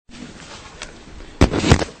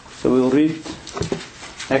So we'll read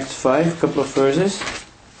Acts 5, a couple of verses.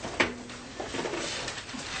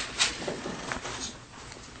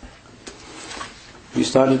 We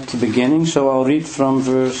started at the beginning, so I'll read from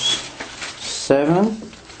verse 7.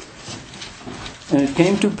 And it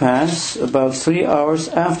came to pass about 3 hours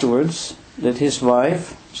afterwards that his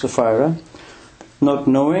wife, Sapphira, not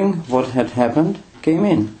knowing what had happened, came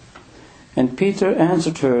in. And Peter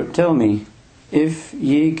answered her, Tell me, if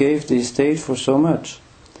ye gave the estate for so much?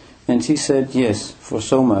 And she said, Yes, for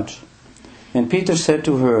so much. And Peter said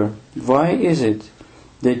to her, Why is it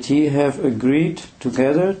that ye have agreed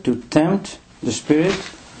together to tempt the Spirit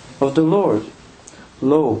of the Lord?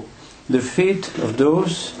 Lo, the feet of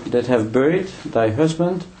those that have buried thy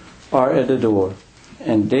husband are at the door,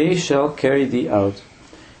 and they shall carry thee out.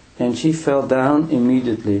 And she fell down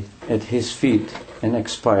immediately at his feet and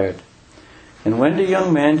expired. And when the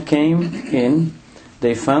young men came in,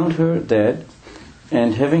 they found her dead,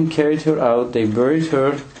 and having carried her out, they buried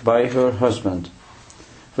her by her husband.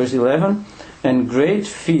 Verse 11, And great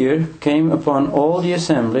fear came upon all the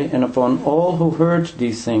assembly, and upon all who heard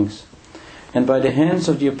these things. And by the hands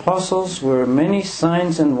of the apostles were many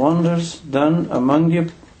signs and wonders done among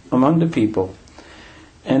the people.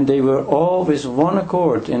 And they were all with one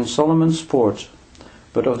accord in Solomon's porch.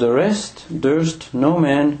 But of the rest durst no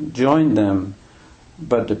man join them,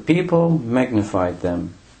 but the people magnified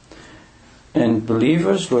them. And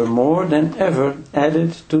believers were more than ever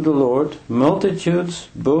added to the Lord, multitudes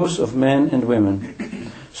both of men and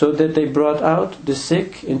women, so that they brought out the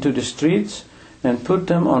sick into the streets, and put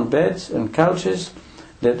them on beds and couches,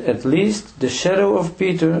 that at least the shadow of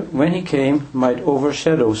Peter, when he came, might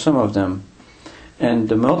overshadow some of them. And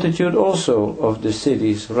the multitude also of the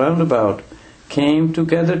cities round about came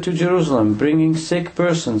together to Jerusalem, bringing sick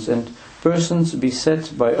persons and persons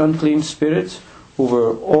beset by unclean spirits, who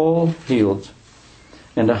were all healed.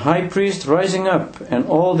 And the high priest rising up, and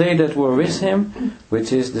all they that were with him,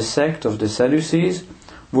 which is the sect of the Sadducees,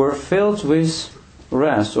 were filled with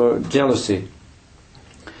wrath or jealousy,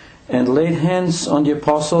 and laid hands on the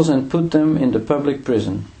apostles and put them in the public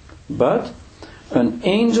prison. But an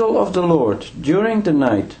angel of the Lord during the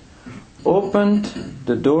night opened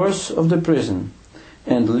the doors of the prison,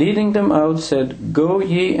 and leading them out said, Go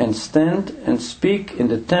ye and stand and speak in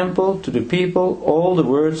the temple to the people all the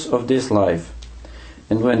words of this life.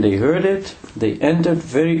 And when they heard it, they entered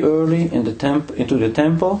very early into the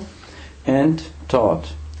temple and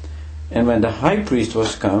taught. And when the high priest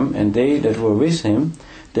was come, and they that were with him,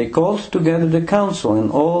 they called together the council and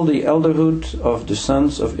all the elderhood of the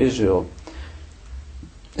sons of Israel,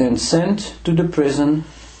 and sent to the prison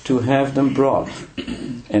to have them brought.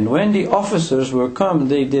 And when the officers were come,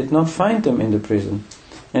 they did not find them in the prison,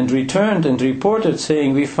 and returned and reported,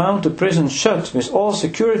 saying, We found the prison shut with all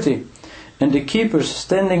security, and the keepers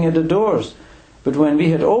standing at the doors. But when we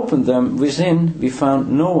had opened them within, we found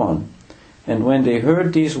no one. And when they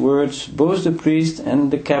heard these words, both the priest and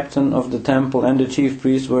the captain of the temple and the chief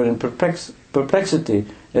priest were in perplexity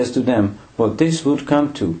as to them, what this would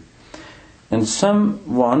come to. And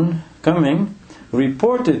someone coming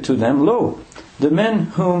reported to them, Lo, the men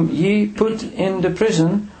whom ye put in the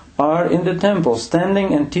prison are in the temple,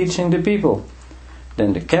 standing and teaching the people.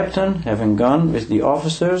 Then the captain, having gone with the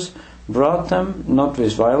officers, brought them not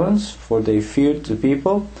with violence, for they feared the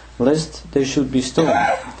people, lest they should be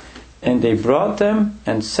stoned. And they brought them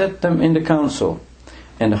and set them in the council.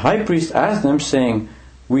 And the high priest asked them, saying,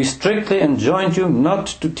 We strictly enjoined you not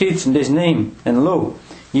to teach in this name, and lo,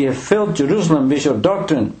 ye have filled Jerusalem with your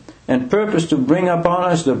doctrine, and purpose to bring upon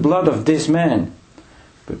us the blood of this man.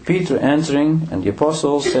 But Peter answering, and the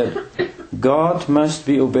apostles said, God must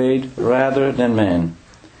be obeyed rather than man.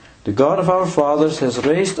 The God of our fathers has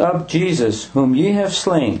raised up Jesus, whom ye have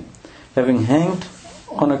slain, having hanged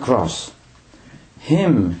on a cross.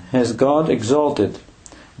 Him has God exalted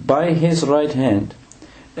by his right hand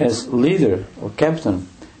as leader or captain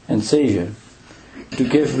and Savior, to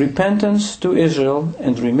give repentance to Israel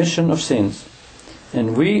and remission of sins.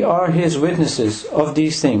 And we are his witnesses of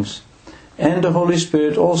these things, and the Holy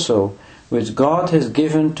Spirit also, which God has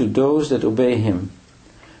given to those that obey him.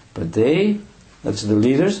 But they, that's the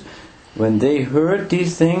leaders, when they heard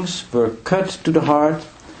these things, were cut to the heart,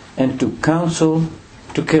 and took counsel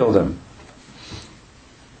to kill them.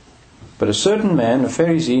 But a certain man, a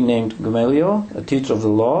Pharisee named Gamaliel, a teacher of the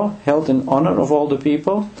law, held in honor of all the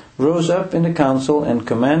people, rose up in the council and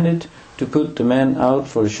commanded to put the man out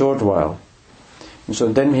for a short while. And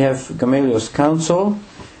so then we have Gamaliel's counsel,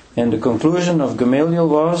 and the conclusion of Gamaliel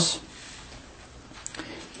was,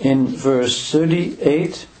 in verse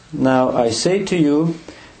 38, Now I say to you,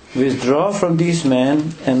 withdraw from these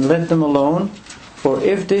men, and let them alone, For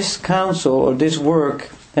if this counsel or this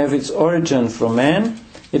work have its origin from man,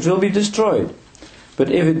 it will be destroyed.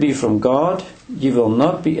 But if it be from God, ye will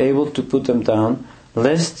not be able to put them down,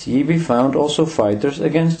 lest ye be found also fighters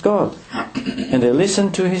against God. And they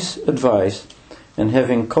listened to his advice, and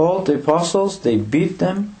having called the apostles, they beat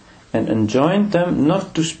them, and enjoined them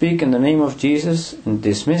not to speak in the name of Jesus, and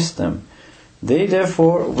dismissed them. They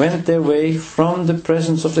therefore went their way from the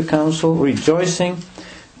presence of the council, rejoicing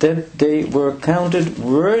that they were counted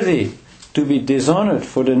worthy to be dishonored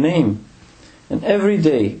for the name. And every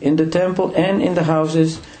day in the temple and in the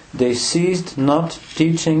houses they ceased not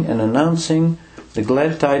teaching and announcing the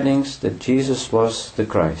glad tidings that Jesus was the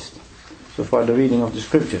Christ. So far the reading of the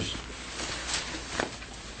scriptures.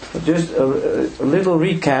 Just a little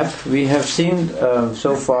recap. We have seen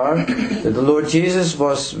so far that the Lord Jesus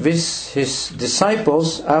was with his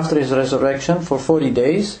disciples after his resurrection for 40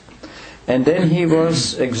 days. And then he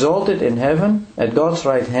was exalted in heaven at God's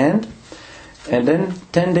right hand. And then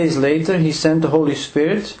 10 days later he sent the Holy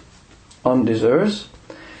Spirit on this earth.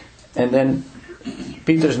 And then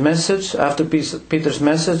Peter's message, after Peter's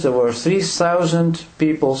message, there were 3,000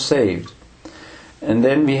 people saved. And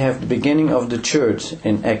then we have the beginning of the church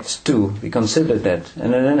in Acts 2. We considered that.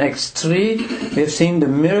 And then in Acts 3 we have seen the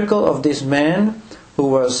miracle of this man who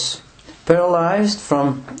was paralyzed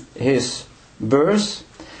from his birth,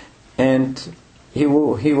 and he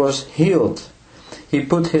was healed. He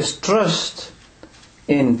put his trust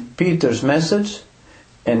in Peter's message,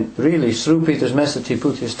 and really through Peter's message he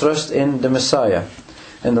put his trust in the Messiah.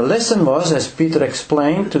 And the lesson was, as Peter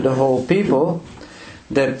explained to the whole people,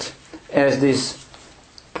 that as this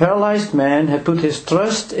paralyzed man had put his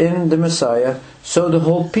trust in the Messiah, so the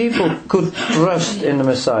whole people could trust in the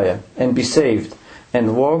Messiah and be saved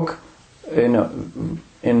and walk in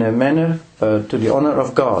a manner to the honor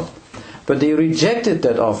of God. But they rejected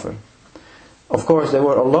that offer. Of course, there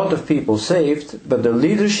were a lot of people saved, but the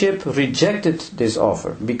leadership rejected this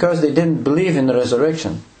offer because they didn't believe in the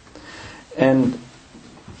resurrection. And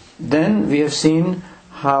then we have seen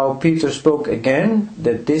how Peter spoke again,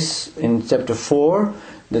 that this, in chapter 4,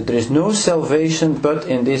 that there is no salvation but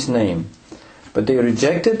in this name. But they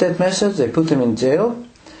rejected that message, they put him in jail,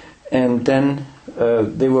 and then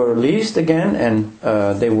they were released again, and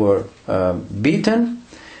they were beaten.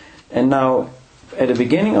 And now, at the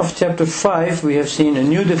beginning of chapter 5, we have seen a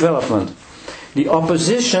new development. The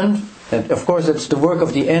opposition, and of course that's the work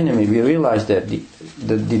of the enemy, we realize that.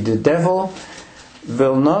 The devil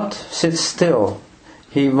will not sit still.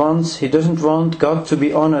 He doesn't want God to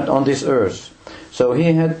be honored on this earth. So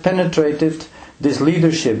he had penetrated this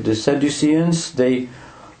leadership. The Sadduceans, they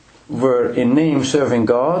were in name serving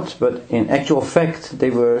God, but in actual fact they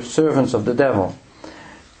were servants of the devil.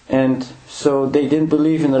 And so they didn't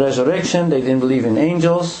believe in the resurrection, they didn't believe in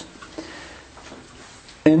angels,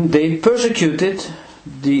 and they persecuted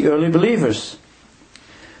the early believers.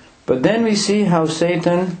 But then we see how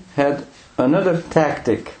Satan had another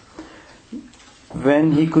tactic.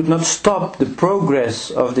 When he could not stop the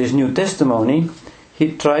progress of this new testimony,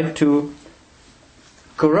 he tried to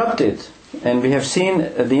corrupt it. And we have seen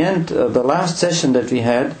at the end of the last session that we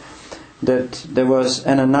had that there was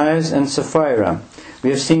Ananias and Sapphira. We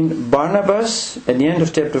have seen Barnabas at the end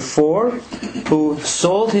of chapter 4 who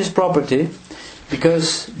sold his property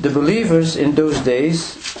because the believers in those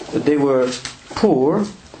days, they were poor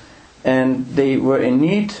and they were in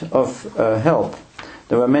need of help.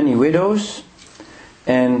 There were many widows,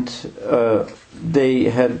 and they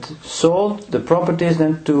had sold the properties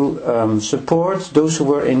then to support those who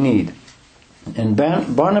were in need. And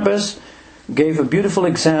Barnabas gave a beautiful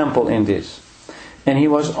example in this, and he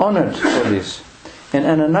was honored for this. And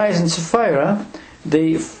Ananias and Sapphira,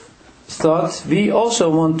 they thought, we also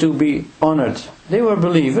want to be honored. They were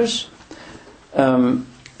believers.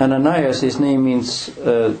 Ananias, his name means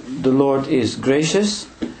the Lord is gracious,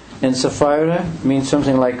 and Sapphira means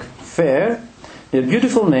something like fair. They're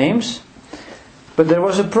beautiful names, but there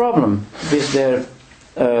was a problem with their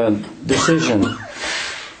decision.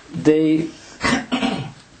 They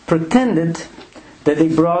pretended that they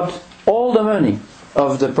brought all the money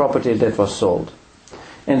of the property that was sold.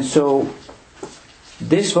 And so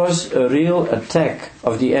this was a real attack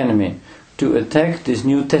of the enemy, to attack this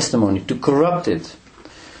new testimony, to corrupt it.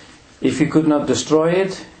 If he could not destroy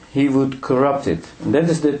it, he would corrupt it. And that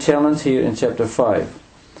is the challenge here in chapter 5.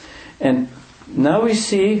 And now we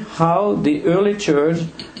see how the early church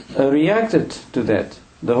reacted to that.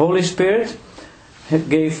 The Holy Spirit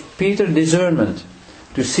gave Peter discernment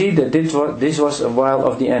to see that this was a wile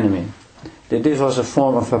of the enemy, that this was a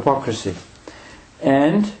form of hypocrisy.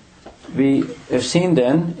 And we have seen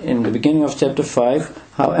then, in the beginning of chapter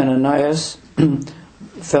 5, how Ananias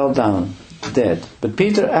fell down dead. But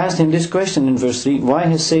Peter asked him this question in verse 3, why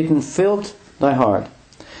has Satan filled thy heart?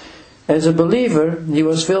 As a believer, he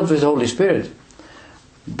was filled with the Holy Spirit.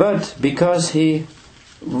 But because he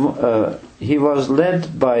was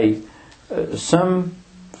led by some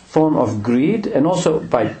form of greed, and also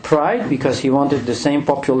by pride, because he wanted the same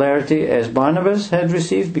popularity as Barnabas had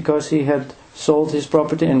received, because he had sold his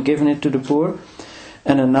property and given it to the poor,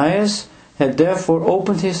 Ananias had therefore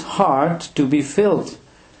opened his heart to be filled,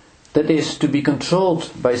 that is, to be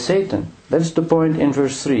controlled by Satan. That's the point in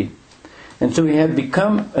verse 3. And so he had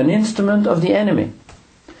become an instrument of the enemy.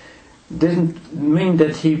 Didn't mean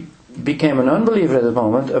that he became an unbeliever at the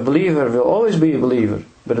moment. A believer will always be a believer.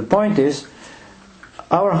 But the point is,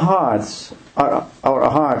 our hearts are our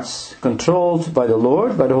hearts controlled by the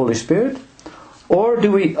Lord, by the Holy Spirit, or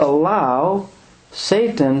do we allow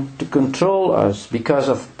Satan to control us because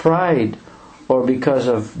of pride or because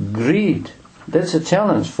of greed? That's a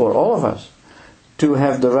challenge for all of us, to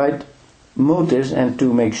have the right motives and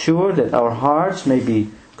to make sure that our hearts may be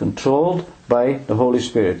controlled by the Holy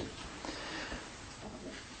Spirit.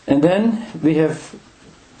 And then we have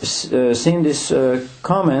seen this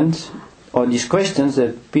comment, or these questions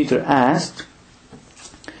that Peter asked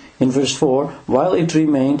in verse 4. While it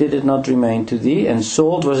remained, did it not remain to thee? And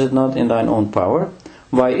sold, was it not in thine own power?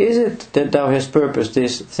 Why is it that thou hast purposed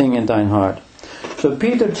this thing in thine heart? So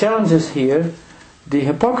Peter challenges here the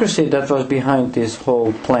hypocrisy that was behind this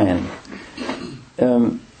whole plan.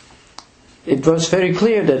 It was very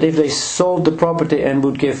clear that if they sold the property and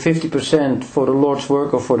would give 50% for the Lord's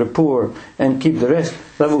work or for the poor and keep the rest,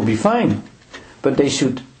 that would be fine. But they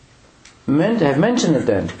should have mentioned it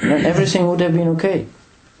then, and everything would have been okay.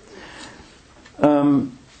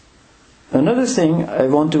 Another thing I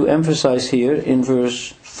want to emphasize here in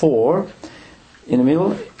verse 4, in the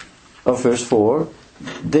middle of verse 4,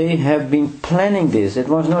 they have been planning this. It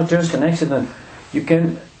was not just an accident.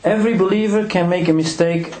 Every believer can make a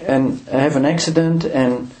mistake and have an accident,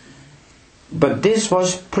 but this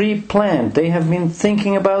was pre-planned. They have been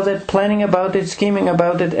thinking about it, planning about it, scheming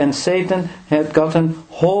about it, and Satan had gotten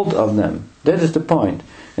hold of them. That is the point.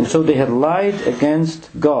 And so they had lied against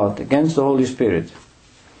God, against the Holy Spirit.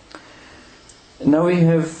 Now we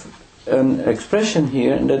have an expression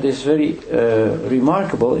here that is very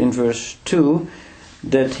remarkable in verse 2,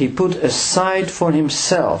 that he put aside for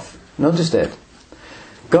himself. Notice that.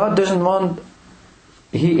 God doesn't want,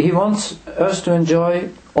 He wants us to enjoy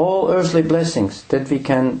all earthly blessings that we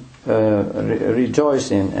can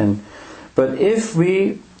rejoice in. But if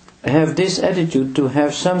we have this attitude to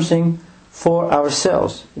have something for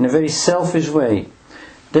ourselves in a very selfish way,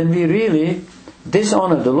 then we really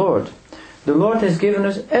dishonor the Lord. The Lord has given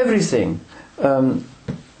us everything,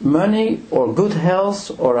 money or good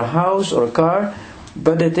health or a house or a car,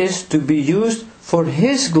 but it is to be used for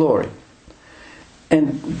His glory.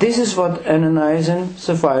 And this is what Ananias and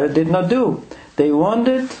Sapphira did not do. They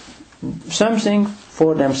wanted something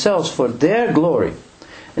for themselves, for their glory.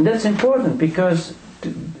 And that's important, because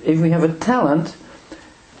if we have a talent,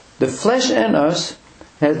 the flesh in us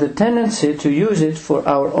has the tendency to use it for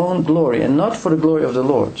our own glory and not for the glory of the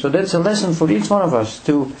Lord. So that's a lesson for each one of us,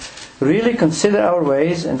 to really consider our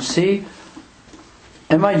ways and see,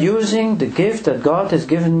 am I using the gift that God has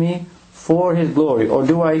given me for His glory, or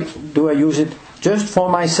do I use it just for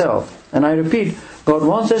myself? And I repeat, God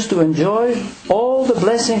wants us to enjoy all the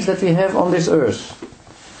blessings that we have on this earth,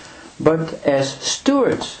 but as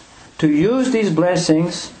stewards, to use these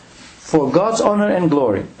blessings for God's honor and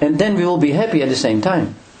glory, and then we will be happy at the same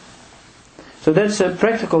time. So that's a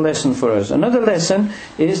practical lesson for us. Another lesson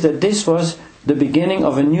is that this was the beginning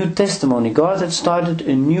of a new testimony. God had started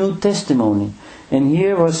a new testimony, and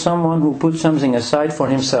here was someone who put something aside for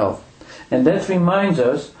himself. And that reminds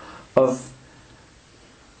us of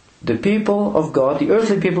the people of God, the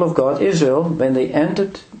earthly people of God, Israel, when they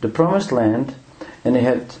entered the promised land, and they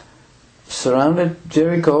had surrounded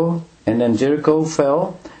Jericho, and then Jericho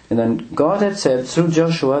fell, and then God had said through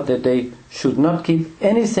Joshua that they should not keep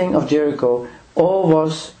anything of Jericho. All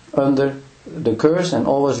was under the curse and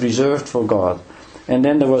all was reserved for God. And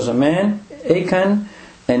then there was a man, Achan,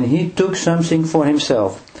 and he took something for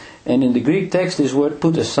himself. And in the Greek text, this word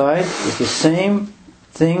put aside is the same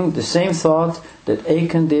thing, the same thought that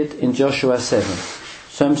Achan did in Joshua 7.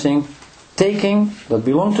 Something taking what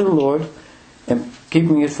belonged to the Lord and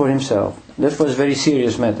keeping it for himself. That was a very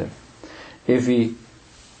serious matter. If we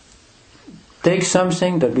take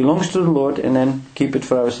something that belongs to the Lord and then keep it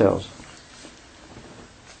for ourselves.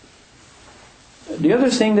 The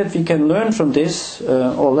other thing that we can learn from this,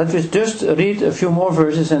 or let us just read a few more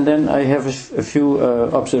verses and then I have a few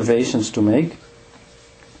observations to make.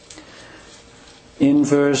 in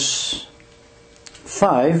verse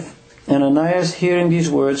 5, Ananias, hearing these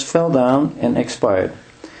words, fell down and expired.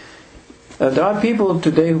 There are people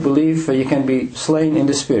today who believe you can be slain in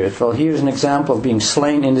the Spirit. Well, here's an example of being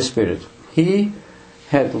slain in the Spirit. He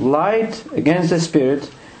had lied against the Spirit,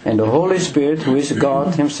 and the Holy Spirit, who is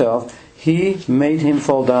God Himself, He made him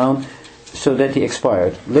fall down so that he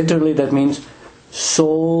expired. Literally that means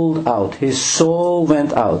sold out. His soul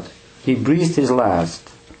went out. He breathed his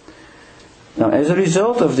last. Now, as a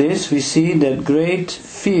result of this, we see that great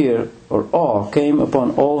fear or awe came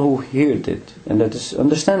upon all who heard it, and that is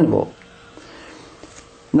understandable.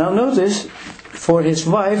 Now notice, for his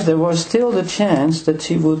wife there was still the chance that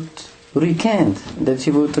she would recant, that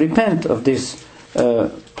she would repent of this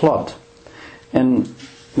plot. And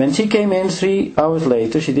when she came in 3 hours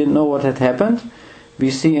later, she didn't know what had happened.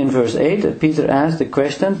 We see in verse 8 that Peter asked the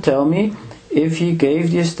question, "Tell me if ye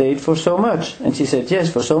gave the estate for so much." And she said, "Yes,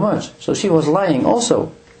 for so much." So she was lying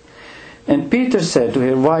also. And Peter said to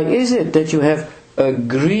her, "Why is it that you have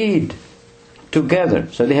agreed together?"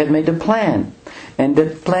 So they had made a plan. And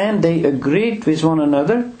that plan, they agreed with one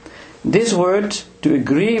another. This word, to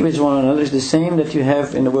agree with one another, is the same that you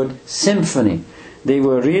have in the word symphony. They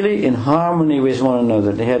were really in harmony with one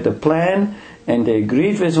another. They had a plan and they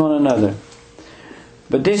agreed with one another.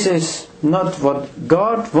 But this is not what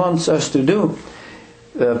God wants us to do.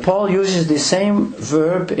 Paul uses the same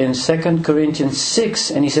verb in 2 Corinthians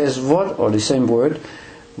 6, and he says, the same word,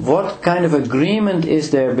 what kind of agreement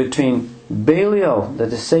is there between Belial,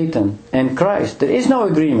 that is Satan, and Christ? There is no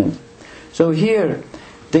agreement. So here,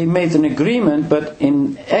 they made an agreement, but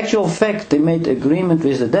in actual fact, they made agreement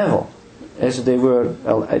with the devil, as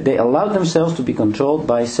they allowed themselves to be controlled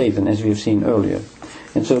by Satan, as we have seen earlier.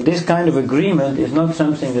 And so this kind of agreement is not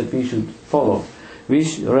something that we should follow. We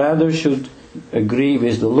rather should agree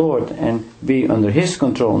with the Lord and be under His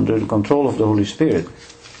control, under the control of the Holy Spirit.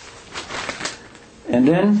 And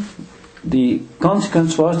then the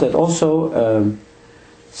consequence was that also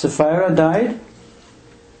Sapphira died,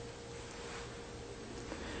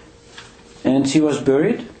 and she was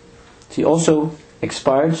buried. She also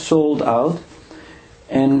expired, sold out.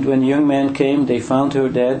 And when the young men came, they found her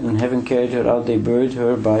dead, and having carried her out, they buried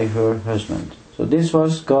her by her husband. So this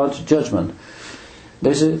was God's judgment.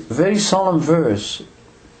 There's a very solemn verse.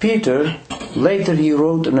 Peter, later he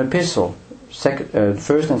wrote an epistle,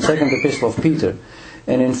 first and second epistle of Peter.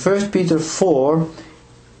 And in 1 Peter 4,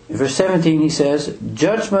 verse 17, he says,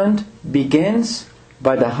 "Judgment begins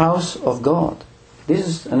by the house of God." This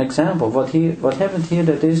is an example of what happened here.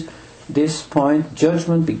 That is, this point,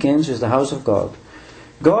 judgment begins with the house of God.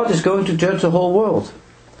 God is going to judge the whole world,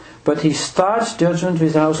 but He starts judgment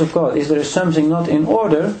with the house of God. If there is something not in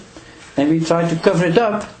order, and we try to cover it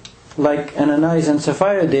up, like Ananias and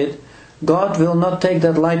Sapphira did, God will not take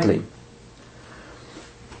that lightly.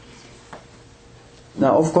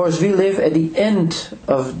 Now, of course, we live at the end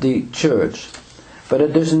of the church, but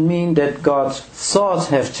it doesn't mean that God's thoughts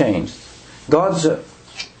have changed. God's a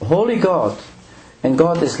holy God, and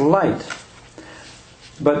God is light.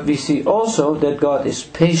 But we see also that God is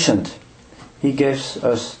patient. He gives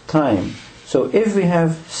us time. So if we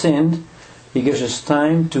have sinned, He gives us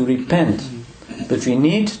time to repent. But we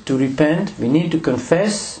need to repent, we need to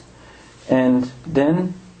confess, and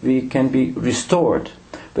then we can be restored.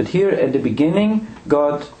 But here at the beginning,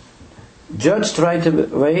 God judged right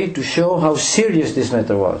away to show how serious this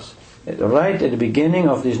matter was. Right at the beginning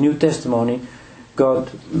of this new testimony,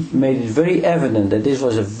 God made it very evident that this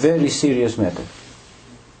was a very serious matter.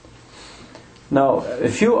 Now, a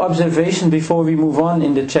few observations before we move on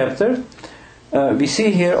in the chapter. We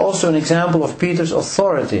see here also an example of Peter's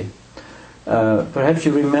authority. Perhaps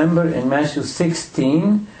you remember in Matthew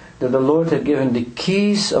 16 that the Lord had given the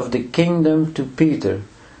keys of the kingdom to Peter,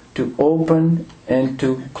 to open and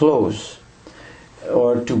to close,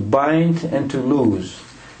 or to bind and to loose.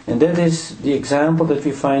 And that is the example that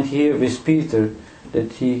we find here with Peter,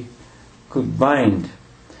 that he could bind,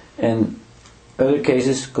 and other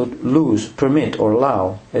cases could loose, permit or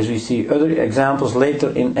allow, as we see other examples later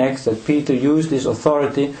in Acts that Peter used this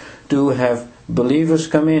authority to have believers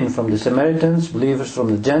come in from the Samaritans, believers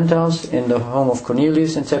from the Gentiles in the home of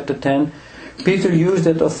Cornelius in chapter 10. Peter used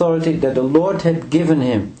that authority that the Lord had given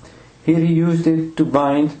him. Here he used it to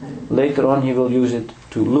bind, later on he will use it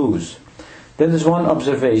to loose. That is one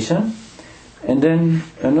observation. And then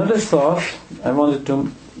another thought I wanted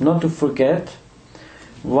not to forget.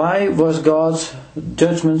 Why was God's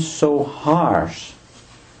judgment so harsh?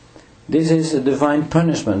 This is a divine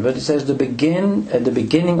punishment, but it says at the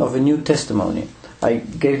beginning of a new testimony. I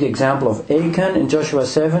gave the example of Achan in Joshua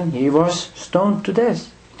 7. He was stoned to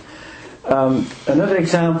death. Another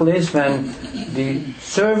example is when the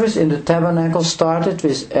service in the tabernacle started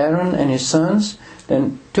with Aaron and his sons,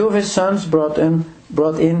 then two of his sons brought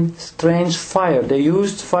in strange fire. They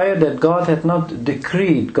used fire that God had not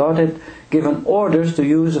decreed. God had given orders to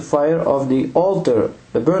use the fire of the altar,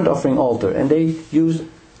 the burnt offering altar, and they used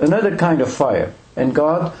another kind of fire. And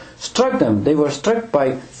God struck them. They were struck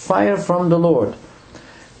by fire from the Lord.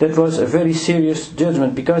 That was a very serious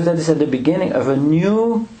judgment, because that is at the beginning of a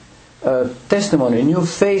new testimony, a new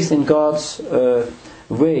faith in God's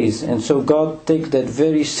ways. And so God takes that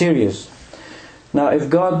very serious. Now, if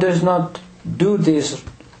God does not do this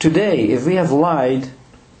today, if we have lied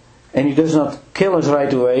and He does not kill us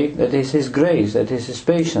right away, that is His grace, that is His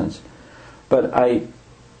patience. But I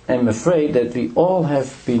am afraid that we all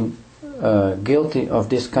have been guilty of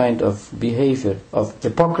this kind of behavior, of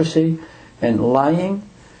hypocrisy and lying,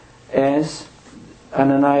 as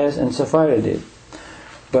Ananias and Sapphira did.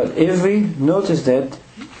 But if we notice that,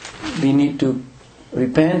 we need to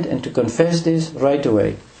repent and to confess this right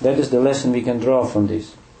away. That is the lesson we can draw from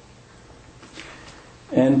this.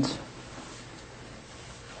 And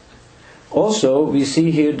also we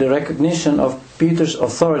see here the recognition of Peter's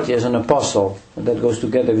authority as an apostle. That goes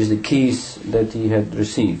together with the keys that he had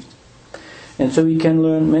received. And so we can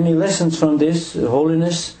learn many lessons from this.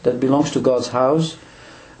 Holiness that belongs to God's house.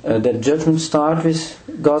 That judgment starts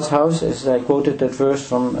with God's house, as I quoted that verse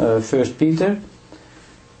from 1 Peter.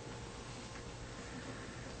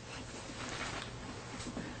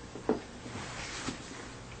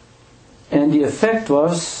 And the effect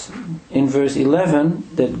was, in verse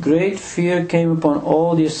 11, that great fear came upon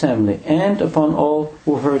all the assembly and upon all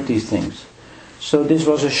who heard these things. So this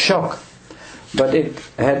was a shock, but it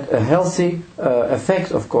had a healthy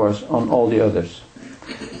effect, of course, on all the others.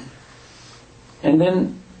 And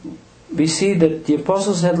then we see that the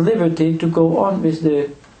apostles had liberty to go on with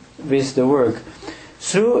the work.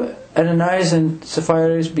 Through Ananias and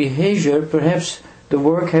Sapphira's behavior, perhaps the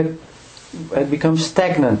work had become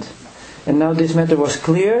stagnant. And now this matter was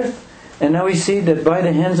clear, and now we see that by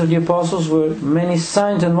the hands of the apostles were many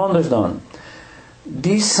signs and wonders done.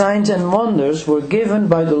 These signs and wonders were given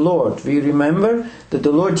by the Lord. We remember that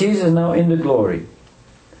the Lord Jesus is now in the glory,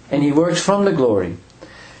 and He works from the glory.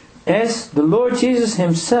 As the Lord Jesus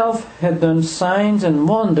Himself had done signs and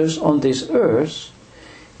wonders on this earth,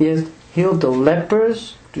 He had healed the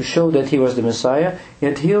lepers to show that He was the Messiah. He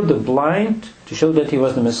had healed the blind to show that He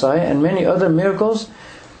was the Messiah, and many other miracles.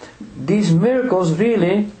 These miracles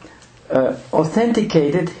really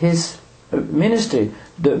authenticated His ministry.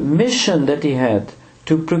 The mission that He had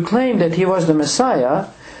to proclaim that He was the Messiah,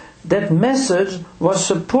 that message was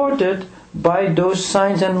supported by those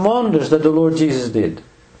signs and wonders that the Lord Jesus did.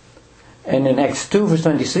 And in Acts 2 verse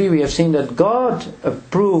 23 we have seen that God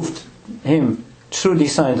approved Him through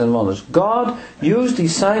these signs and wonders. God used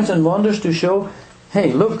these signs and wonders to show,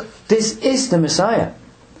 hey, look, this is the Messiah.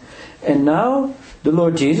 And now the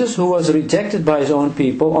Lord Jesus, who was rejected by His own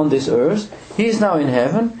people on this earth, He is now in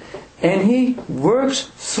heaven, and He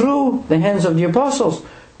works through the hands of the apostles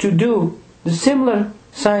to do the similar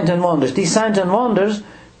signs and wonders. These signs and wonders,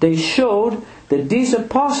 they showed that these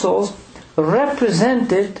apostles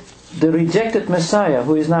represented the rejected Messiah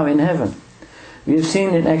who is now in heaven. We have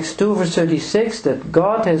seen in Acts 2 verse 36 that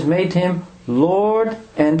God has made Him Lord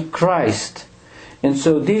and Christ. And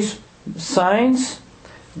so these signs,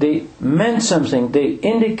 they meant something. They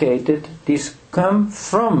indicated these come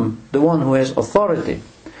from the one who has authority.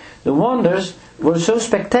 The wonders were so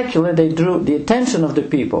spectacular they drew the attention of the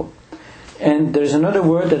people. And there's another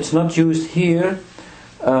word that's not used here.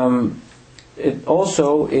 It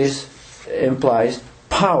also implies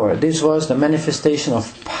power. This was the manifestation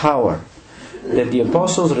of power that the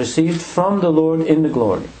apostles received from the Lord in the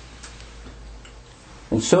glory.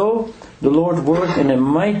 And so the Lord worked in a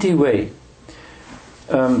mighty way.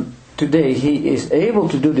 Today He is able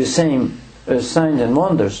to do the same signs and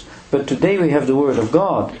wonders, but today we have the Word of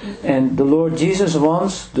God, and the Lord Jesus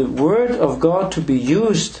wants the Word of God to be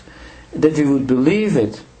used, that we would believe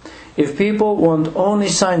it. If people want only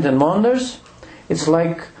signs and wonders, it's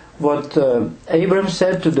like what Abraham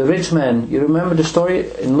said to the rich man. You remember the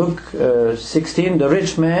story in Luke 16, the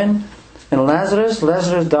rich man and Lazarus.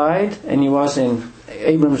 Lazarus died and he was in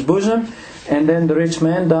Abraham's bosom, and then the rich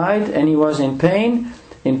man died and he was in pain,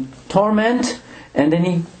 in torment, and then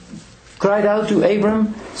he cried out to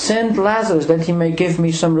Abraham, send Lazarus that he may give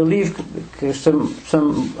me some relief,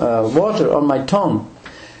 some water on my tongue.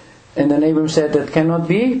 And then Abraham said, that cannot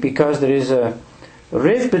be, because there is a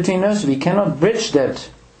rift between us, we cannot bridge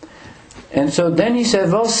that. And so then he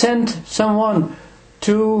said, well, send someone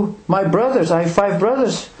to my brothers, I have 5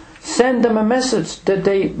 brothers, send them a message that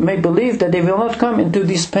they may believe that they will not come into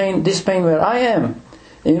this pain where I am.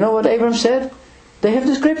 And you know what Abram said? They have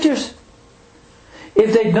the scriptures.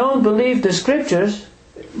 If they don't believe the scriptures,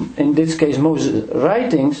 in this case Moses'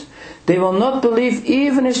 writings, they will not believe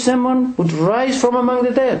even if someone would rise from among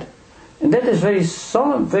the dead. And that is very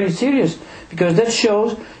solemn, very serious, because that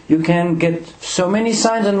shows you can get so many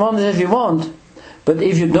signs and wonders as you want, but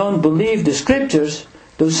if you don't believe the scriptures,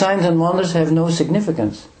 those signs and wonders have no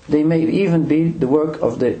significance. They may even be the work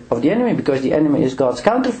of the enemy, because the enemy is God's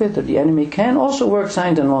counterfeiter. The enemy can also work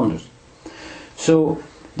signs and wonders. So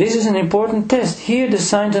this is an important test. Here the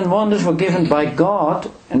signs and wonders were given by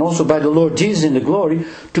God and also by the Lord Jesus in the glory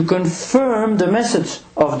to confirm the message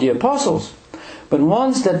of the apostles. But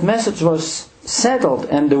once that message was settled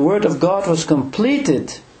and the word of God was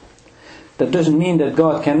completed, that doesn't mean that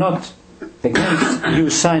God cannot again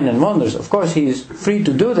use signs and wonders. Of course, He is free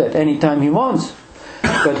to do that anytime He wants.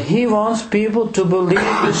 But He wants people to believe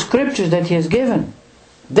the scriptures that He has given.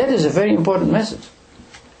 That is a very important message.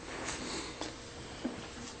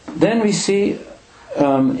 Then we see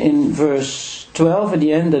in verse 12 at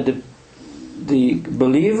the end that the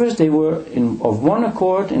believers, they were of one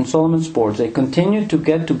accord in Solomon's porch. They continued to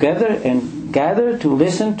get together and gather to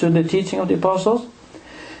listen to the teaching of the apostles.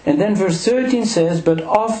 And then verse 13 says, but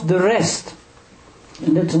of the rest,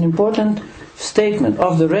 and that's an important statement,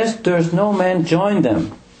 of the rest durst no man join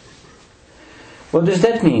them. What does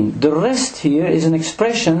that mean? The rest here is an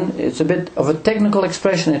expression, it's a bit of a technical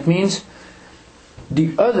expression. It means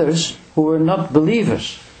the others who were not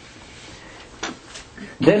believers.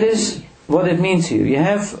 That is what it means here. You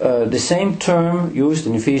have the same term used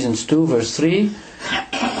in Ephesians 2 verse 3,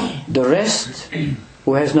 the rest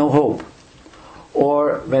who has no hope.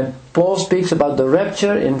 Or when Paul speaks about the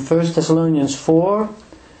rapture in 1 Thessalonians 4,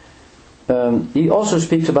 he also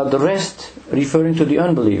speaks about the rest referring to the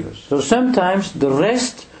unbelievers. So sometimes the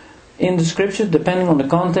rest in the scriptures, depending on the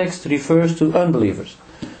context, refers to unbelievers.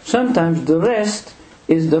 Sometimes the rest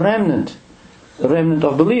is the remnant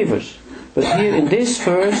of believers. But here in this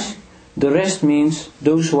verse, the rest means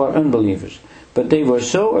those who are unbelievers. But they were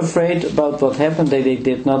so afraid about what happened that they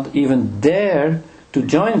did not even dare to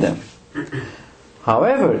join them.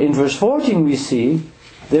 However, in verse 14 we see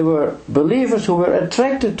there were believers who were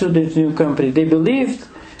attracted to this new company. They believed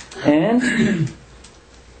and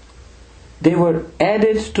they were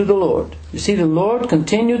added to the Lord. You see, the Lord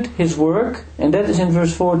continued His work, and that is in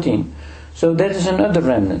verse 14. So that is another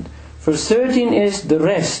remnant. Verse 13 is the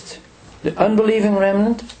rest, the unbelieving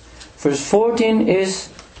remnant. Verse 14 is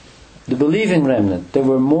the believing remnant. There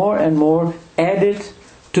were more and more added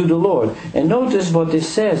to the Lord. And notice what this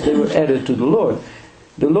says, they were added to the Lord.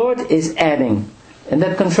 The Lord is adding. And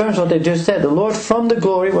that confirms what I just said. The Lord from the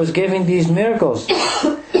glory was giving these miracles.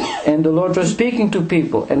 And the Lord was speaking to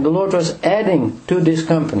people. And the Lord was adding to this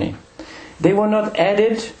company. They were not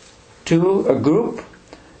added to a group.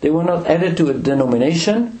 They were not added to a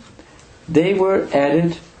denomination. They were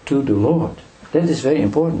added to the Lord. That is very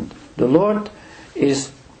important. The Lord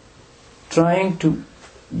is trying to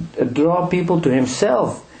draw people to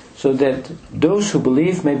Himself, so that those who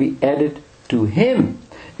believe may be added to Him.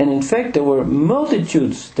 And in fact there were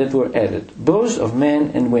multitudes that were added, both of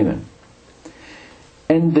men and women.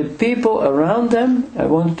 And the people around them, I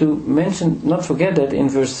want to mention, not forget that in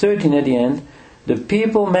verse 13 at the end, the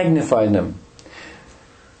people magnified them.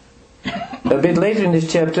 A bit later in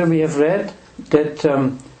this chapter we have read that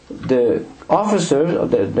the officers, or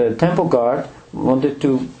the temple guard, wanted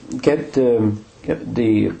to get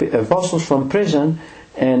the apostles from prison,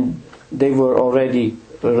 and they were already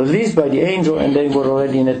released by the angel, and they were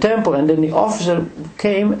already in the temple. And then the officer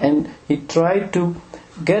came and he tried to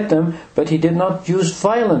get them, but he did not use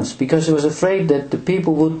violence because he was afraid that the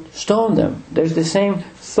people would stone them. There's the same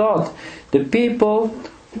thought. The people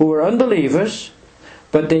who were unbelievers,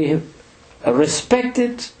 but they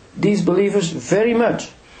respected these believers very much.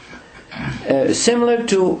 Similar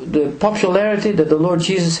to the popularity that the Lord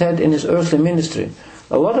Jesus had in His earthly ministry.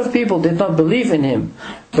 A lot of people did not believe in Him,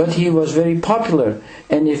 but He was very popular.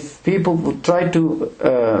 And if people would try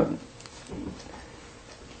to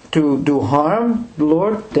do harm the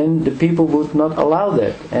Lord, then the people would not allow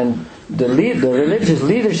that. And the religious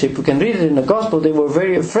leadership, we can read it in the Gospel, they were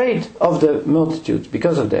very afraid of the multitudes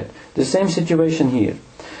because of that. The same situation here.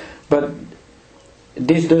 But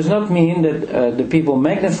this does not mean that the people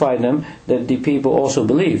magnified them, that the people also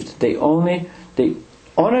believed. They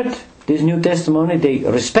honored this new testimony, they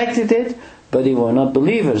respected it, but they were not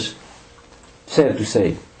believers, sad to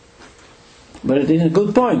say. But it is a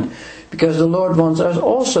good point, because the Lord wants us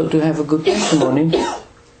also to have a good testimony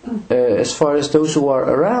as far as those who are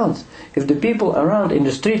around. If the people around in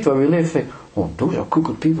the street where we live say, "Oh, those are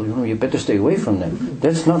crooked people, you better stay away from them,"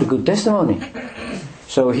 that's not a good testimony.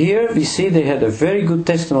 So here we see they had a very good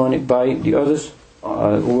testimony by the others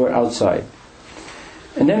who were outside.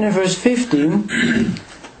 And then in verse 15,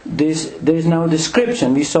 there is now a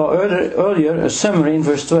description. We saw earlier a summary in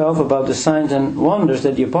verse 12 about the signs and wonders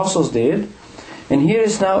that the apostles did. And here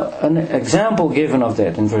is now an example given of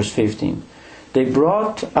that in verse 15. They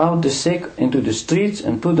brought out the sick into the streets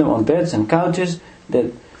and put them on beds and couches,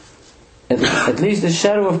 that at least the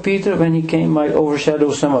shadow of Peter when he came might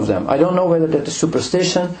overshadow some of them. I don't know whether that is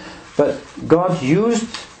superstition, but God used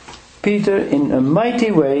Peter in a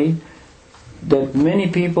mighty way that many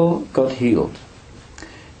people got healed.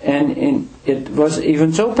 And it was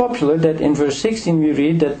even so popular that in verse 16 we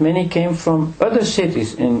read that many came from other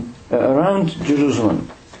cities around Jerusalem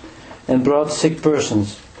and brought sick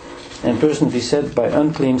persons and persons beset by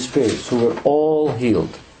unclean spirits, who were all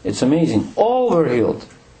healed. It's amazing. All were healed.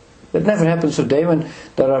 That never happens today when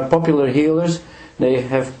there are popular healers. They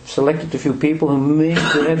have selected a few people who may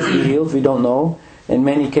perhaps be healed, we don't know. In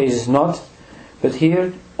many cases not. But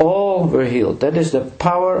here, all were healed. That is the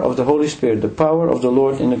power of the Holy Spirit, the power of the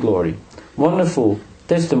Lord in the glory. Wonderful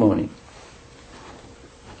testimony.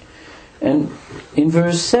 And in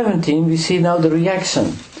verse 17 we see now the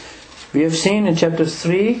reaction. We have seen in chapter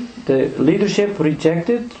 3 the leadership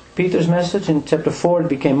rejected Peter's message. In chapter 4 it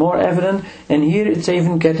became more evident, and here it's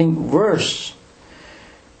even getting worse.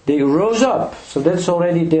 They rose up, so that's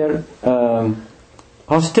already their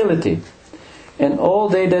hostility. And all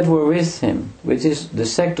they that were with him, which is the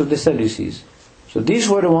sect of the Sadducees. So these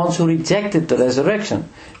were the ones who rejected the resurrection,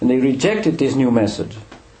 and they rejected this new message.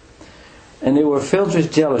 And they were filled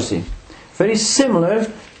with jealousy. Very similar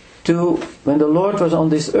to when the Lord was on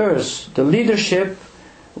this earth. The leadership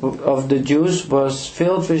of the Jews was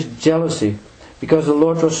filled with jealousy, because the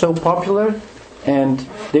Lord was so popular, and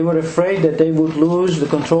they were afraid that they would lose the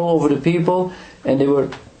control over the people, and they were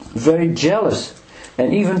very jealous.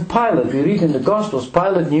 And even Pilate, we read in the Gospels,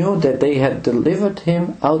 Pilate knew that they had delivered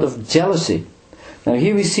him out of jealousy. Now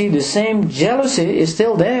here we see the same jealousy is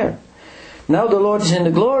still there. Now the Lord is in the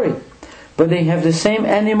glory, but they have the same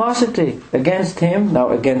animosity against him, now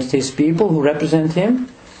against his people who represent him.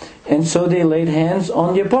 And so they laid hands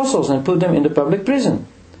on the apostles and put them in the public prison.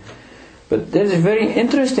 But this is very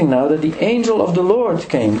interesting now that the angel of the Lord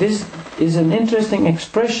came. This is an interesting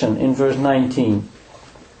expression in verse 19.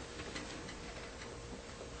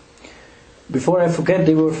 Before I forget,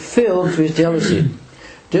 they were filled with jealousy.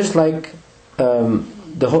 Just like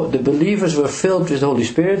the believers were filled with the Holy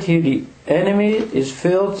Spirit, here the enemy is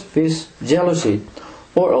filled with jealousy.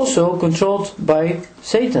 Or also controlled by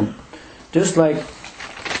Satan. Just like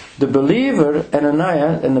the believer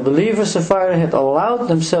Ananias and the believer Sapphira had allowed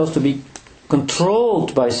themselves to be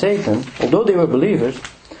controlled by Satan, although they were believers,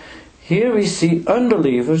 here we see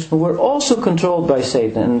unbelievers who were also controlled by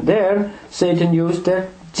Satan. And there Satan used their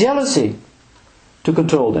jealousy to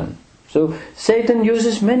control them. So Satan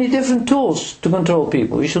uses many different tools to control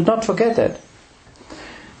people. We should not forget that.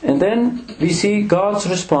 And then we see God's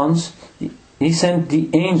response. He sent the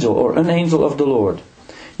angel or an angel of the Lord.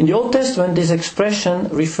 In the Old Testament, this expression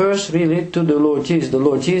refers really to the Lord Jesus. The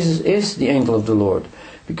Lord Jesus is the angel of the Lord,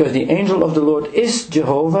 because the angel of the Lord is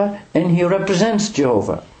Jehovah, and he represents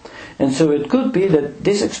Jehovah. And so it could be that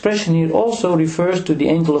this expression here also refers to the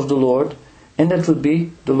angel of the Lord, and that would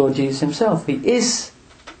be the Lord Jesus himself. He is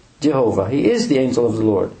Jehovah. He is the angel of the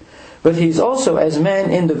Lord. But he is also as man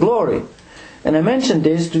in the glory. And I mentioned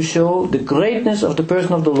this to show the greatness of the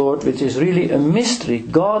person of the Lord, which is really a mystery.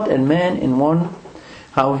 God and man in one.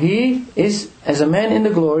 How he is as a man in the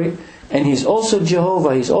glory, and he's also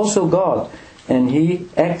Jehovah, he's also God. And he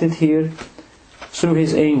acted here through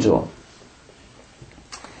his angel.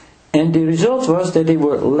 And the result was that they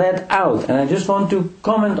were led out. And I just want to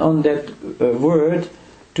comment on that word,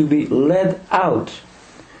 to be led out.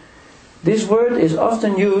 This word is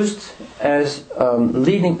often used as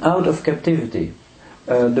leading out of captivity.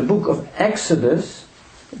 The book of Exodus,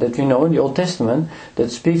 that we know in the Old Testament,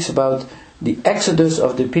 that speaks about the exodus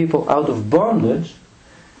of the people out of bondage.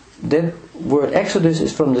 That word Exodus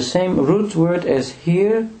is from the same root word as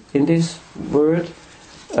here in this word,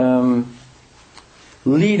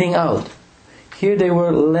 leading out. Here they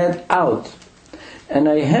were led out. And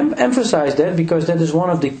I emphasize that because that is one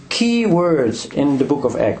of the key words in the book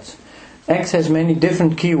of Acts. Acts has many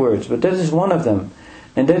different key words, but that is one of them.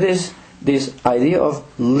 And that is this idea of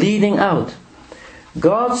leading out.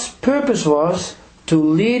 God's purpose was to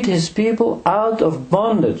lead his people out of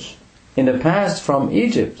bondage in the past from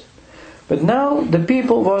Egypt. But now the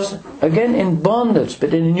people was again in bondage,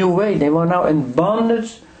 but in a new way. They were now in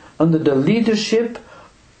bondage under the leadership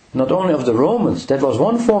not only of the Romans, that was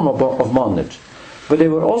one form of bondage, but they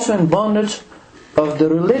were also in bondage of the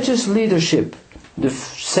religious leadership, the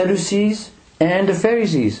Sadducees and the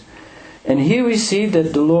Pharisees. And here we see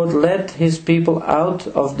that the Lord led His people out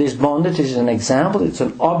of this bondage. This is an example, it's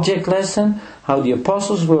an object lesson, how the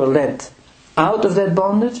apostles were led out of that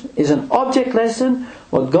bondage. Is an object lesson,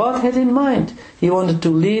 what God had in mind. He wanted to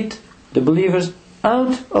lead the believers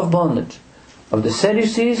out of bondage. Of the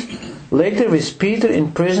Sadducees, later with Peter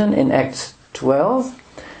in prison in Acts 12,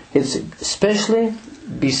 it's especially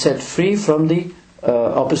be set free from the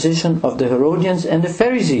opposition of the Herodians and the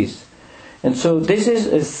Pharisees. And so this is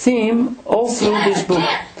a theme all through this book.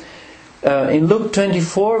 In Luke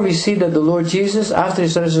 24 we see that the Lord Jesus, after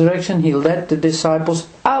His resurrection, He led the disciples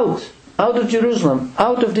out of Jerusalem,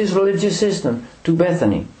 out of this religious system, to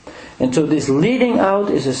Bethany. And so this leading out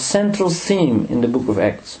is a central theme in the book of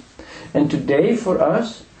Acts. And today for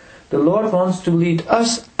us, the Lord wants to lead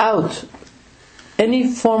us out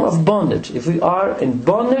any form of bondage. If we are in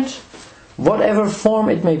bondage, whatever form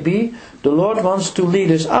it may be, the Lord wants to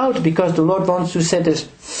lead us out, because the Lord wants to set us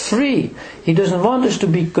free. He doesn't want us to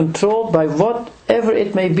be controlled by whatever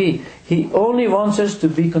it may be. He only wants us to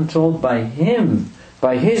be controlled by Him,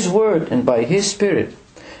 by His Word and by His Spirit.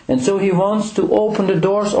 And so He wants to open the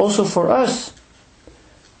doors also for us.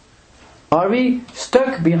 Are we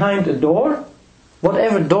stuck behind a door?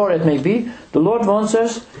 Whatever door it may be, the Lord wants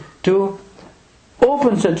us to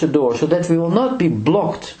open such a door so that we will not be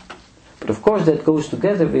blocked. But of course that goes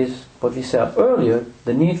together with what we said earlier,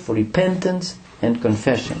 the need for repentance and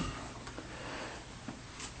confession.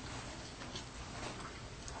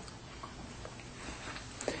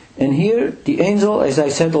 And here the angel, as I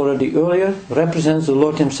said already earlier, represents the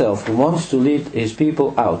Lord Himself, who wants to lead His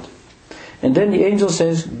people out. And then the angel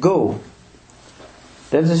says, go.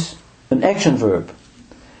 That is an action verb.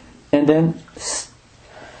 And then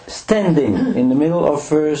standing in the middle of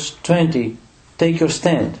verse 20, take your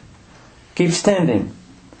stand. Keep standing.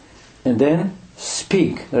 And then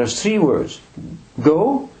speak. There are 3 words.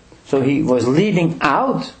 Go. So He was leading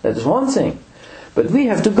out. That is one thing. But we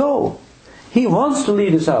have to go. He wants to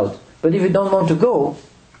lead us out. But if we don't want to go,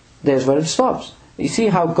 there's where it stops. You see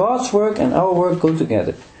how God's work and our work go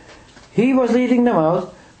together. He was leading them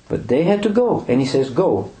out, but they had to go. And He says,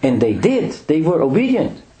 go. And they did. They were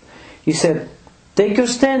obedient. He said, take your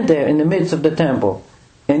stand there in the midst of the temple.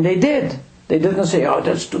 And they did. They didn't say, oh,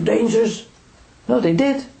 that's too dangerous. No, they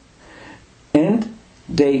did. And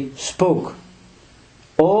they spoke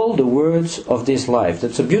all the words of this life.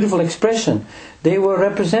 That's a beautiful expression. They were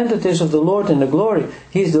representatives of the Lord in the glory.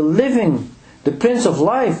 He is the living, the Prince of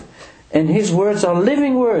Life. And His words are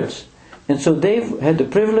living words. And so they had the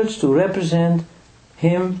privilege to represent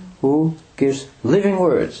Him who gives living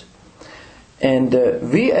words. And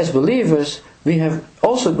we as believers, we have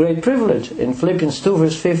also great privilege. In Philippians 2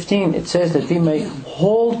 verse 15 it says that we may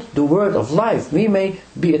hold the word of life. We may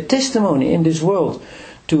be a testimony in this world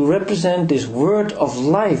to represent this word of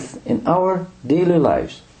life in our daily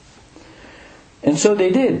lives. And so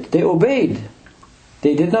they did. They obeyed.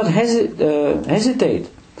 They did not hesitate.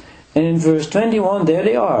 And in verse 21 there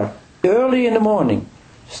they are, early in the morning,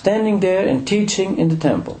 standing there and teaching in the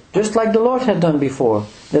temple. Just like the Lord had done before.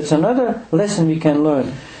 That's another lesson we can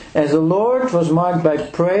learn. As the Lord was marked by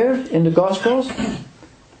prayer in the Gospels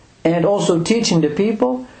and also teaching the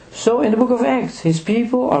people, so in the book of Acts His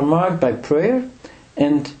people are marked by prayer,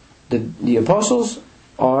 and the apostles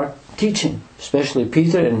are teaching, especially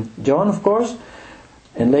Peter and John, of course,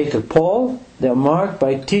 and later Paul. They are marked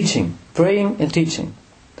by teaching, praying and teaching.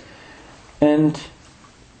 And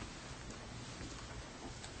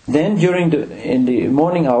then in the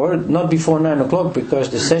morning hour, not before 9 o'clock, because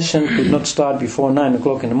the session could not start before 9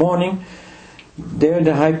 o'clock in the morning, there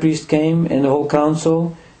the high priest came and the whole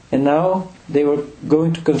council, and now they were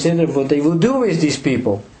going to consider what they would do with these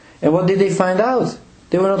people. And what did they find out?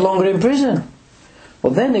 They were not longer in prison.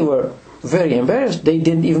 Well, then they were very embarrassed. They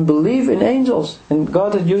didn't even believe in angels, and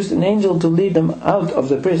God had used an angel to lead them out of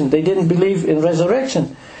the prison. They didn't believe in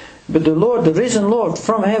resurrection, but the Lord, the risen Lord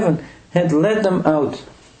from heaven, had led them out.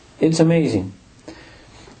 It's amazing.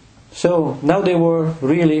 So now they were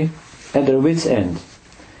really at their wits' end.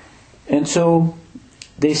 And so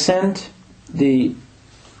they sent the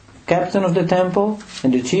captain of the temple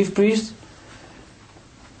and the chief priest.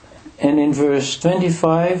 And in verse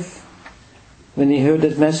 25, when he heard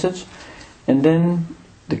that message, and then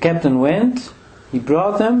the captain went, he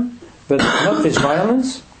brought them, but not with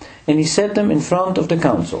violence, and he set them in front of the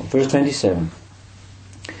council. Verse 27.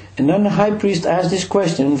 And then the high priest asked this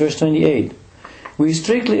question in verse 28. We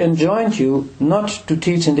strictly enjoined you not to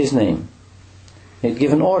teach in this name. He had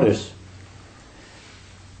given orders.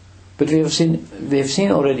 But we have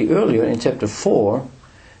seen already earlier in chapter 4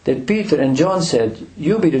 that Peter and John said,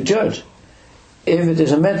 you be the judge. If it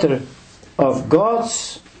is a matter of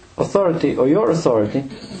God's authority or your authority,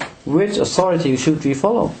 which authority should we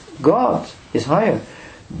follow? God is higher.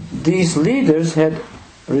 These leaders had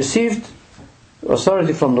received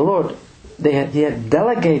authority from the Lord. He had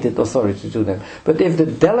delegated authority to them. But if the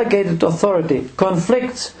delegated authority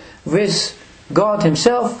conflicts with God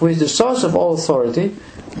Himself, with the source of all authority,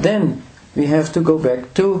 then we have to go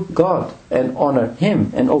back to God and honor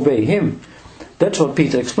Him and obey Him. That's what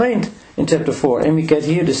Peter explained in chapter 4. And we get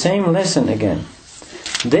here the same lesson again.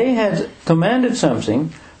 They had commanded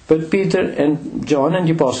something, but Peter and John and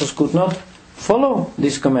the apostles could not follow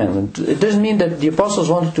this commandment. It doesn't mean that the apostles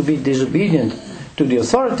wanted to be disobedient to the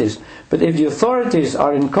authorities, but if the authorities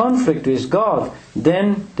are in conflict with God,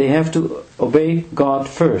 then they have to obey God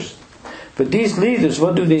first. But these leaders,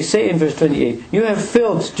 what do they say in verse 28? You have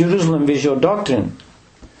filled Jerusalem with your doctrine,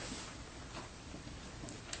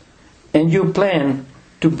 and you plan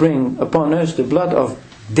to bring upon us the blood of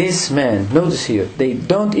this man. Notice here, they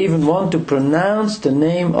don't even want to pronounce the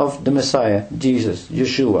name of the Messiah, Jesus,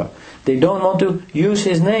 Yeshua. They don't want to use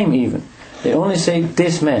His name even. They only say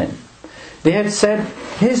this man. They had said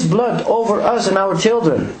His blood over us and our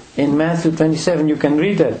children. In Matthew 27 you can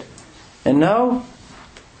read that. And now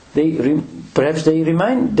they remember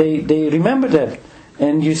that.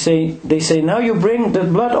 And they say now you bring the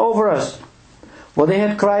blood over us. Well, they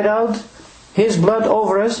had cried out His blood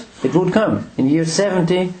over us. It would come. In year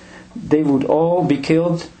 70 they would all be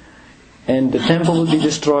killed and the temple would be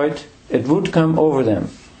destroyed. It would come over them.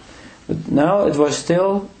 But now it was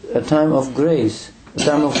still a time of grace, a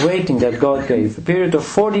time of waiting that God gave, a period of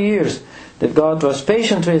 40 years that God was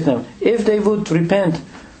patient with them if they would repent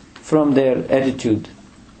from their attitude.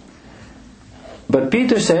 But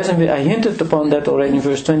Peter says, and I hinted upon that already in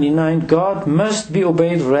verse 29, God must be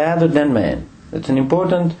obeyed rather than man. That's an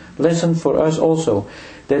important lesson for us also.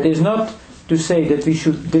 That is not to say that we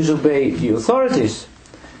should disobey the authorities.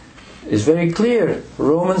 It's very clear.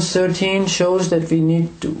 Romans 13 shows that we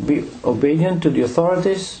need to be obedient to the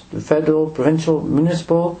authorities, the federal, provincial,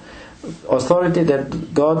 municipal authority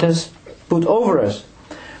that God has put over us.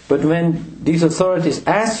 But when these authorities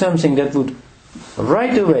ask something that would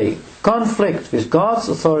right away conflict with God's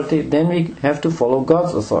authority, then we have to follow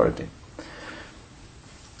God's authority.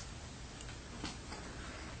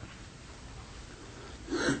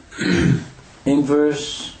 In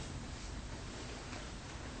verse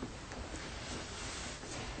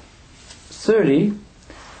 30,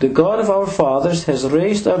 the God of our fathers has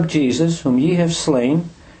raised up Jesus, whom ye have slain,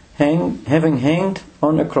 having hanged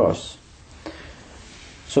on a cross.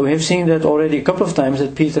 So we have seen that already a couple of times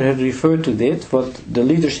that Peter had referred to this, what the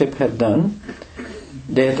leadership had done.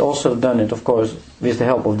 They had also done it, of course, with the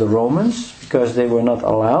help of the Romans, because they were not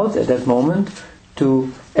allowed at that moment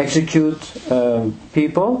to execute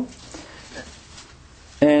people.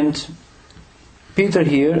 And Peter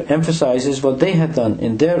here emphasizes what they had done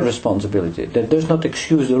in their responsibility. That does not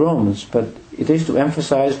excuse the Romans, but it is to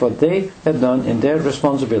emphasize what they had done in their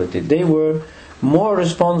responsibility. They were more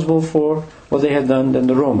responsible for what they had done than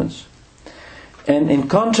the Romans. And in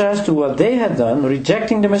contrast to what they had done,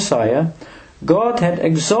 rejecting the Messiah, God had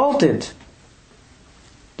exalted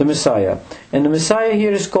the Messiah. And the Messiah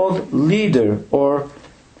here is called leader or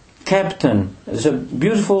captain. It's a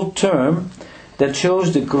beautiful term that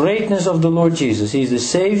shows the greatness of the Lord Jesus. He is the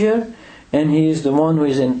Savior, and He is the one who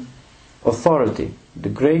is in authority. The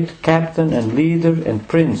great captain and leader and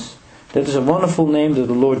prince. That is a wonderful name that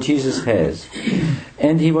the Lord Jesus has.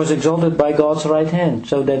 And He was exalted by God's right hand.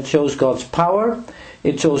 So that shows God's power.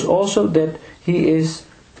 It shows also that He is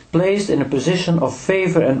placed in a position of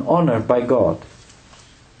favor and honor by God.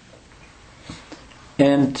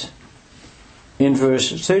 And in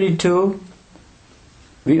verse 32,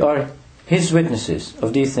 we are His witnesses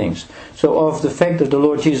of these things. So of the fact that the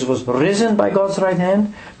Lord Jesus was risen by God's right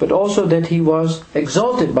hand, but also that He was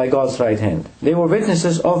exalted by God's right hand. They were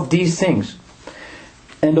witnesses of these things.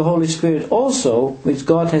 And the Holy Spirit also, which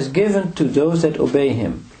God has given to those that obey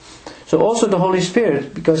Him. So also the Holy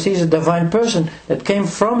Spirit, because He is a divine person that came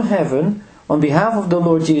from heaven on behalf of the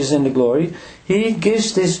Lord Jesus in the glory, He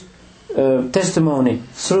gives this testimony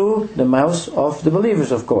through the mouths of the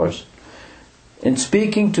believers, of course. And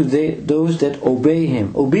speaking to those that obey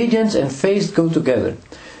Him. Obedience and faith go together.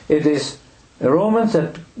 It is Romans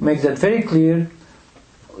that makes that very clear,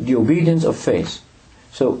 the obedience of faith.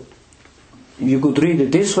 So you could read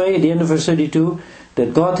it this way at the end of verse 32,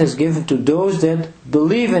 that God has given to those that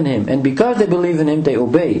believe in Him. And because they believe in Him, they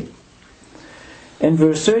obey. And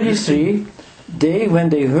verse 33, they, when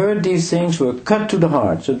they heard these things, were cut to the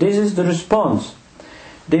heart. So this is the response.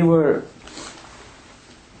 They were,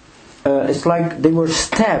 it's like they were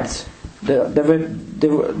stabbed. There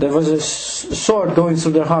was a sword going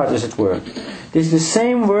through their heart, as it were. This is the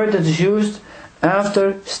same word that is used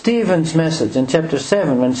after Stephen's message in chapter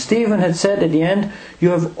 7, when Stephen had said at the end, you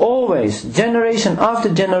have always, generation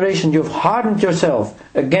after generation, you have hardened yourself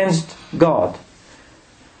against God.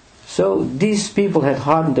 So these people had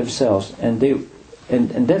hardened themselves, and they,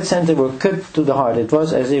 in that sense, they were cut to the heart. It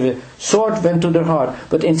was as if a sword went to their heart.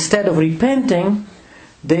 But instead of repenting,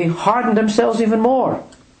 they hardened themselves even more.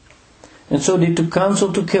 And so they took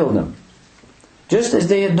counsel to kill them. Just as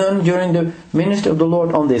they had done during the ministry of the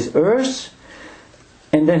Lord on this earth,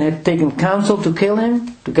 and then had taken counsel to kill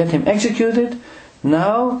him, to get him executed,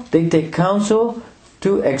 now they take counsel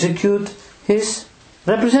to execute his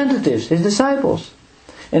representatives, his disciples.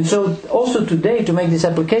 And so also today, to make this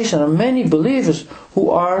application, there are many believers who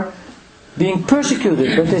are being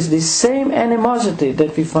persecuted, but it's the same animosity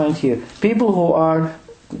that we find here. People who are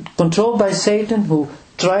controlled by Satan, who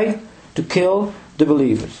try to kill the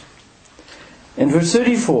believers. In verse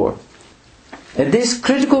 34, at this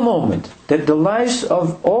critical moment, that the lives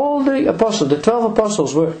of all the apostles, the 12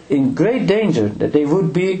 apostles, were in great danger, that they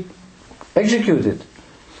would be executed.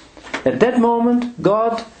 At that moment,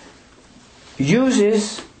 God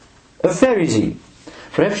uses a Pharisee.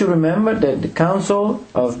 Perhaps you remember that the council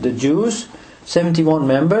of the Jews, 71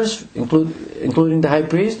 members, including the high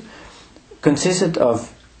priest, consisted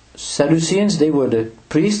of Sadduceans, they were the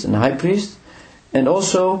priest and high priest, and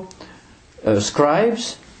also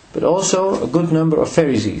scribes, but also a good number of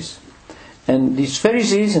Pharisees. And these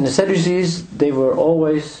Pharisees and the Sadducees, they were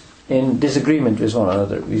always in disagreement with one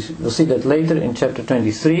another. We'll see that later in chapter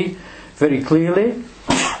 23 very clearly.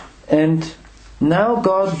 And now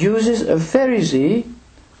God uses a Pharisee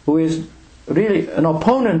who is really an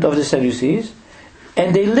opponent of the Sadducees,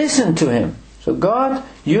 and they listen to him. So God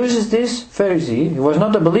uses this Pharisee. He was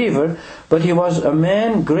not a believer, but he was a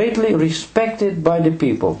man greatly respected by the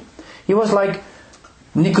people. He was like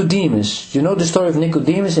Nicodemus. You know the story of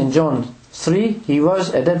Nicodemus in John 3? He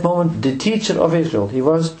was at that moment the teacher of Israel. He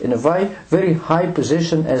was in a very high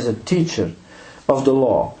position as a teacher of the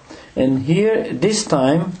law. And here, this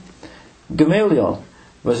time, Gamaliel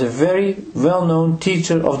was a very well-known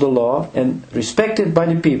teacher of the law and respected by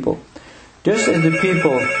the people. Just as the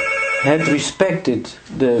people had respected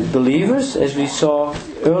the believers, as we saw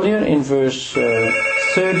earlier in verse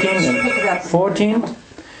 13 and 14,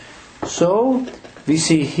 so we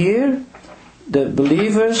see here the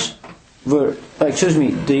believers were,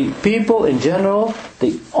 the people in general,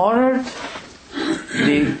 they honored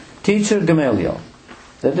the teacher Gamaliel.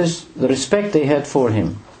 That is the respect they had for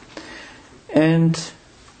him. And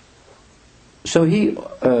so he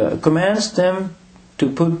commands them to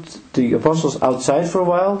put the apostles outside for a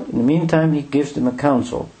while. In the meantime, he gives them a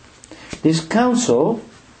counsel. This counsel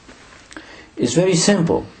is very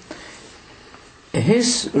simple.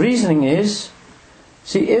 His reasoning is,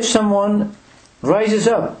 see, if someone rises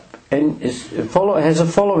up and has a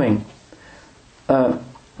following,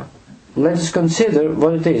 let us consider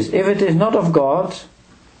what it is. If it is not of God,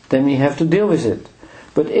 then we have to deal with it.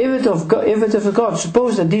 But if it is of God,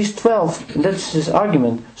 suppose that these 12, and that's his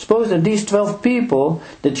argument, suppose that these 12 people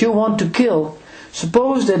that you want to kill,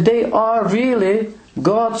 suppose that they are really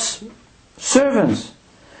God's servants.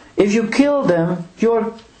 If you kill them,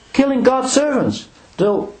 you're killing God's servants.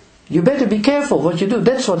 So you better be careful what you do.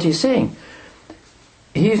 That's what he's saying.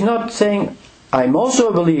 He's not saying, I'm also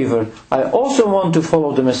a believer, I also want to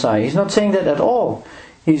follow the Messiah. He's not saying that at all.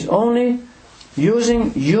 He's only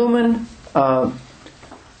using human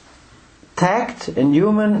tact and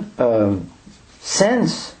human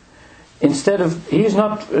sense. Instead of, he is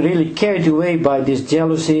not really carried away by this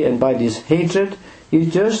jealousy and by this hatred.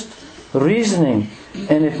 He's just reasoning,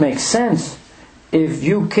 and it makes sense. If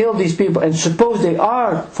you kill these people, and suppose they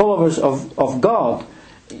are followers of God,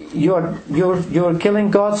 you're killing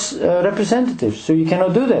God's representatives. So you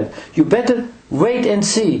cannot do that. You better wait and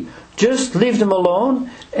see. Just leave them alone,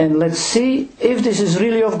 and let's see if this is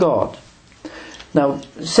really of God. Now,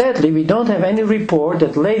 sadly, we don't have any report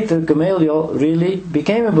that later Gamaliel really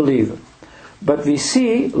became a believer. But we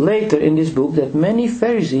see later in this book that many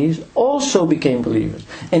Pharisees also became believers.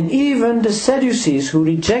 And even the Sadducees who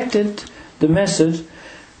rejected the message,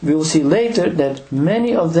 we will see later that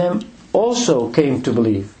many of them also came to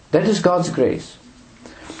believe. That is God's grace.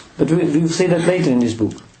 But we will see that later in this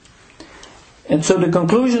book. And so the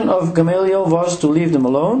conclusion of Gamaliel was to leave them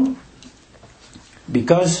alone.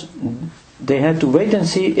 because they had to wait and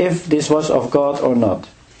see if this was of God or not.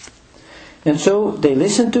 And so they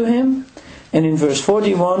listened to him, and in verse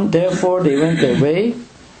 41, therefore they went their way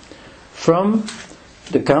from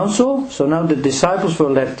the council. So now the disciples were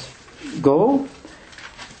let go.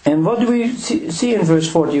 And what do we see in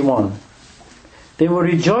verse 41? They were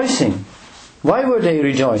rejoicing. Why were they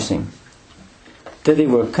rejoicing? That they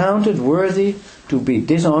were counted worthy to be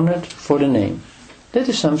dishonored for the name. That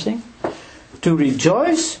is something. To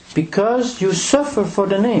rejoice because you suffer for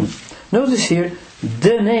the name. Notice here,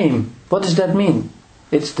 the name. What does that mean?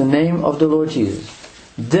 It's the name of the Lord Jesus.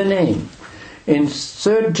 The name. In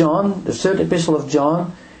 3 John, the third epistle of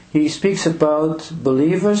John, he speaks about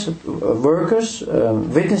believers, workers,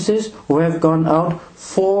 witnesses who have gone out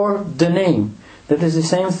for the name. That is the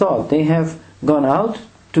same thought. They have gone out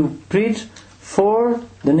to preach for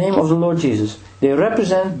the name of the Lord Jesus. They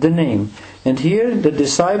represent the name. And here the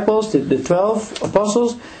disciples, the 12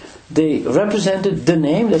 apostles, they represented the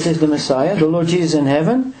name, that is the Messiah, the Lord Jesus in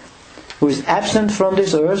heaven, who is absent from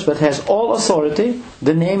this earth but has all authority.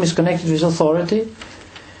 The name is connected with authority.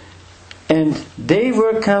 And they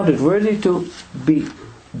were counted worthy to be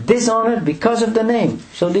dishonored because of the name.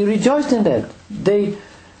 So they rejoiced in that. They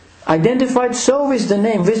identified so with the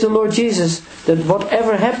name, with the Lord Jesus, that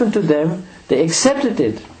whatever happened to them, they accepted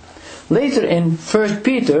it. Later in 1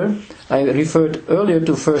 Peter, I referred earlier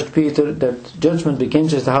to 1 Peter, that judgment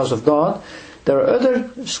begins with the house of God. There are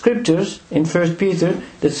other scriptures in 1 Peter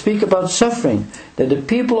that speak about suffering. That the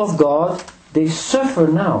people of God, they suffer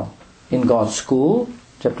now in God's school,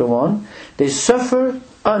 chapter 1. They suffer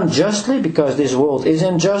unjustly because this world is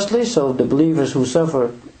unjustly, so the believers who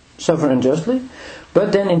suffer unjustly.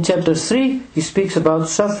 But then in chapter 3 he speaks about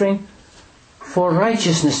suffering for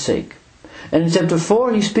righteousness' sake. And in chapter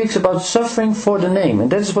 4 he speaks about suffering for the name.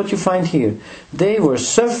 And that is what you find here. They were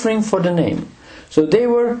suffering for the name. So they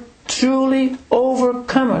were truly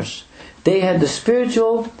overcomers. They had the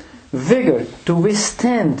spiritual vigor to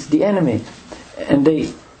withstand the enemy. And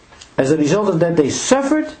they, as a result of that, they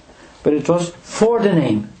suffered, but it was for the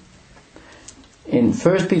name. In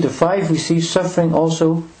 1 Peter 5 we see suffering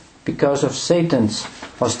also because of Satan's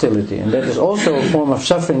hostility. And that is also a form of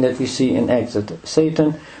suffering that we see in Acts. That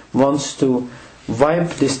Satan wants to wipe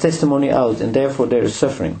this testimony out, and therefore there is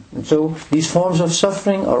suffering. And so these forms of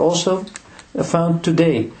suffering are also found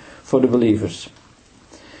today for the believers.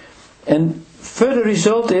 And further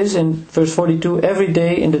result is in verse 42, every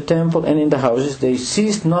day in the temple and in the houses they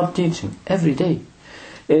ceased not teaching. Every day.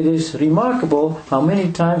 It is remarkable how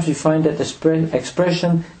many times we find that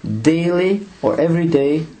expression daily or every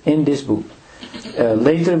day in this book.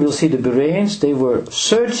 Later we'll see the Bereans. They were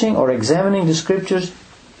searching or examining the scriptures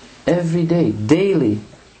every day, daily,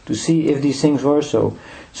 to see if these things were so.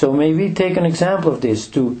 So may we take an example of this,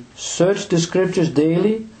 to search the scriptures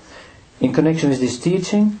daily in connection with this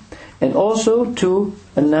teaching, and also to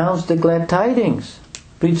announce the glad tidings,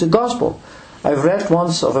 preach the gospel. I've read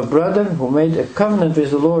once of a brother who made a covenant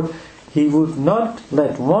with the Lord. He would not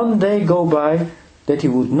let one day go by that he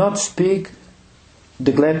would not speak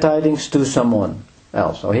the glad tidings to someone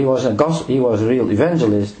else. So he was a real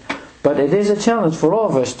evangelist. But it is a challenge for all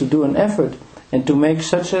of us to do an effort and to make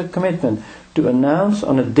such a commitment, to announce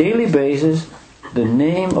on a daily basis the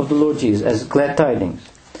name of the Lord Jesus as glad tidings.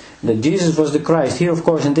 That Jesus was the Christ. Here, of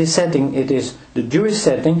course, in this setting, it is the Jewish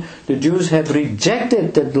setting. The Jews had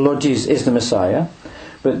rejected that the Lord Jesus is the Messiah.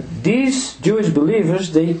 But these Jewish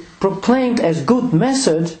believers, they proclaimed as good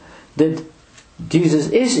message that Jesus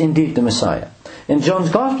is indeed the Messiah. And John's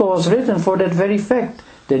Gospel was written for that very fact,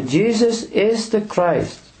 that Jesus is the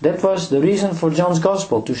Christ. That was the reason for John's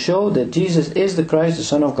Gospel, to show that Jesus is the Christ, the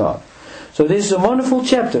Son of God. So this is a wonderful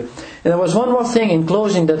chapter. And there was one more thing in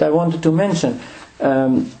closing that I wanted to mention.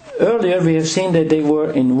 Earlier we have seen that they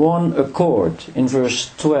were in one accord in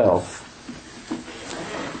verse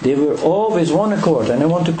 12. They were all with one accord. And I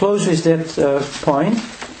want to close with that point.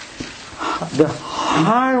 The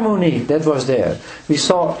harmony that was there. We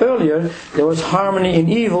saw earlier there was harmony in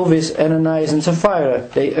evil with Ananias and Sapphira.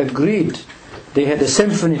 They agreed. They had a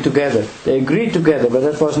symphony together. They agreed together, but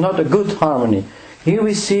that was not a good harmony. Here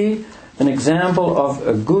we see an example of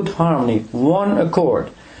a good harmony, one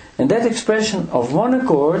accord. And that expression of one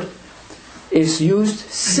accord is used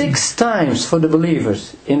 6 times for the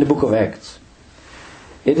believers in the book of Acts.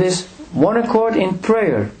 It is one accord in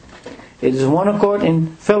prayer. It is one accord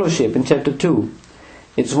in fellowship in chapter 2.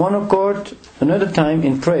 It's one accord another time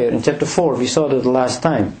in prayer in chapter 4. We saw that the last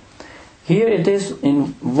time. Here it is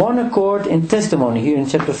in one accord in testimony, here in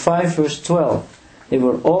chapter 5 verse 12. They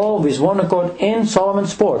were all with one accord in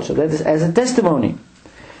Solomon's porch. So that is as a testimony.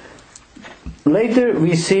 Later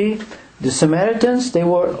we see the Samaritans, they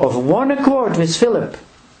were of one accord with Philip,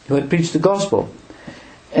 who had preached the gospel.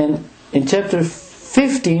 And in chapter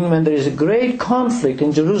 15, when there is a great conflict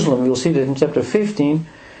in Jerusalem, we'll see that in chapter 15,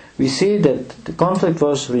 we see that the conflict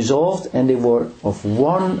was resolved and they were of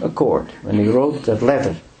one accord when they wrote that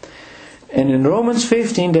letter. And in Romans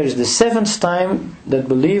 15, there is the 7th time that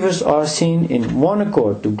believers are seen in one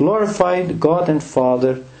accord to glorify the God and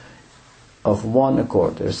Father of one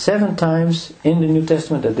accord. There are 7 times in the New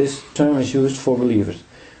Testament that this term is used for believers,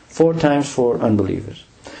 4 times for unbelievers.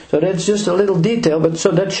 So that's just a little detail, but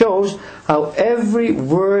so that shows how every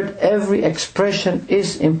word, every expression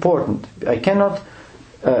is important. I cannot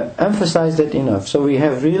emphasize that enough. So we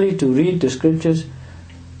have really to read the scriptures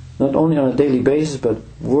not only on a daily basis, but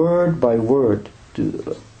word by word,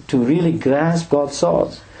 to really grasp God's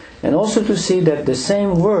thoughts. And also to see that the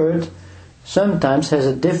same word sometimes has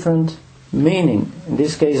a different meaning. In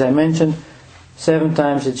this case I mentioned 7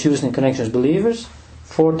 times it's used in connection with believers,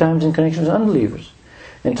 4 times in connection with unbelievers.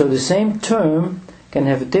 And so the same term can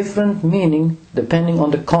have a different meaning depending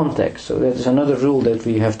on the context. So that is another rule that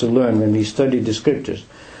we have to learn when we study the scriptures.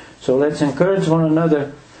 So let's encourage one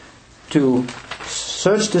another to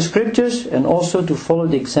search the scriptures and also to follow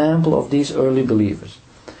the example of these early believers.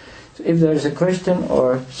 So if there is a question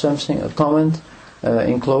or something, a comment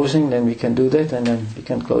in closing, then we can do that, and then we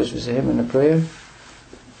can close with a hymn and a prayer.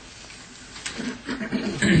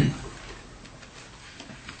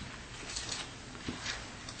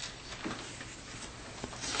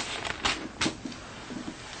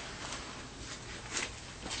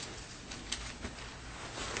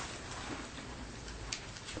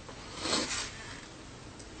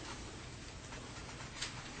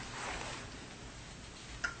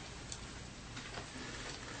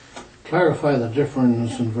 Clarify the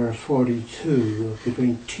difference in verse 42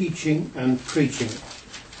 between teaching and preaching.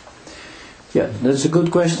 Yeah, that's a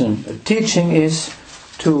good question. Teaching is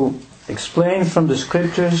to explain from the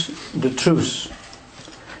scriptures the truth,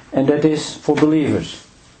 and that is for believers.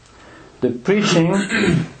 The preaching,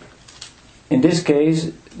 in this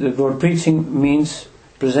case, the word preaching means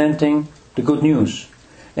presenting the good news,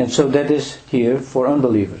 and so that is here for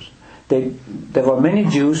unbelievers. There were many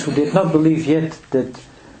Jews who did not believe yet that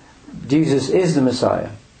Jesus is the Messiah.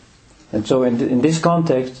 And so in this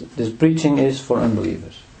context, this preaching is for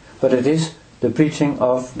unbelievers. But it is the preaching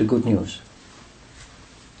of the good news.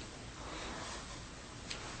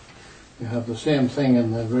 You have the same thing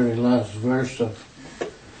in the very last verse of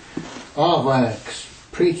Acts,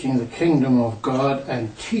 preaching the kingdom of God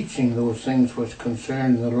and teaching those things which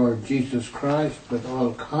concern the Lord Jesus Christ with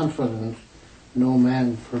all confidence, no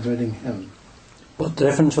man forbidding him. What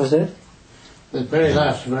reference was that? The very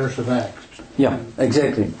last verse of Acts. Yeah,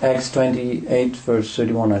 exactly. Acts 28, verse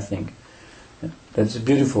 31, I think. Yeah, that's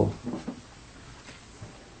beautiful.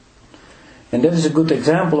 And that is a good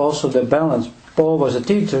example also, the balance. Paul was a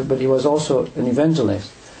teacher, but he was also an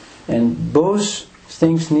evangelist. And both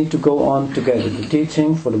things need to go on together. The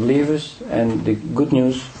teaching for the believers and the good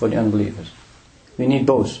news for the unbelievers. We need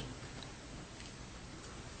both.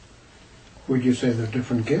 Would you say they're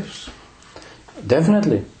different gifts?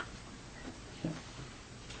 Definitely.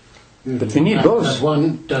 But we need both. That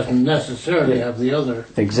one doesn't necessarily have the other.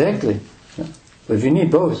 Exactly. Yeah. But we need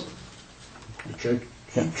both.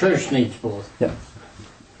 The church needs both. Yeah.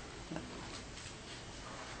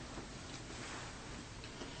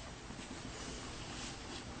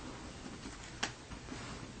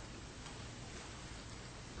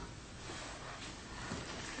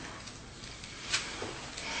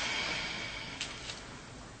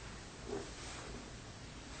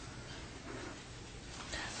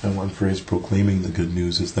 And one phrase, proclaiming the good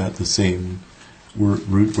news, is that the same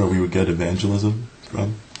root where we would get evangelism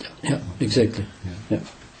from? Yeah, exactly. Yeah.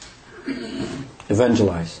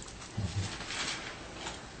 Evangelize.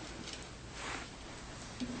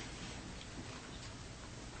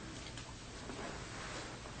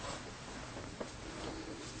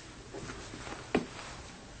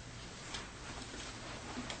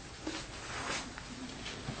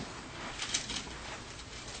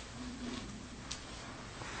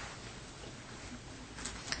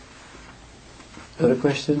 Other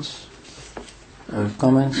questions or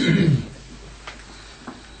comments?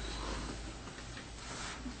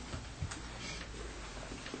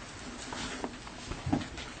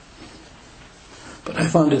 But I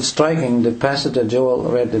found it striking, the passage that Joel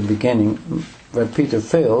read at the beginning, where Peter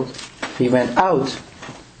failed. He went out,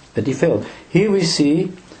 but he failed. Here we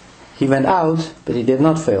see, he went out, but he did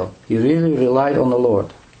not fail. He really relied on the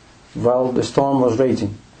Lord while the storm was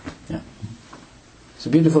raging. Yeah. It's a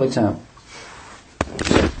beautiful example.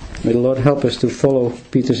 May the Lord help us to follow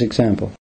Peter's example.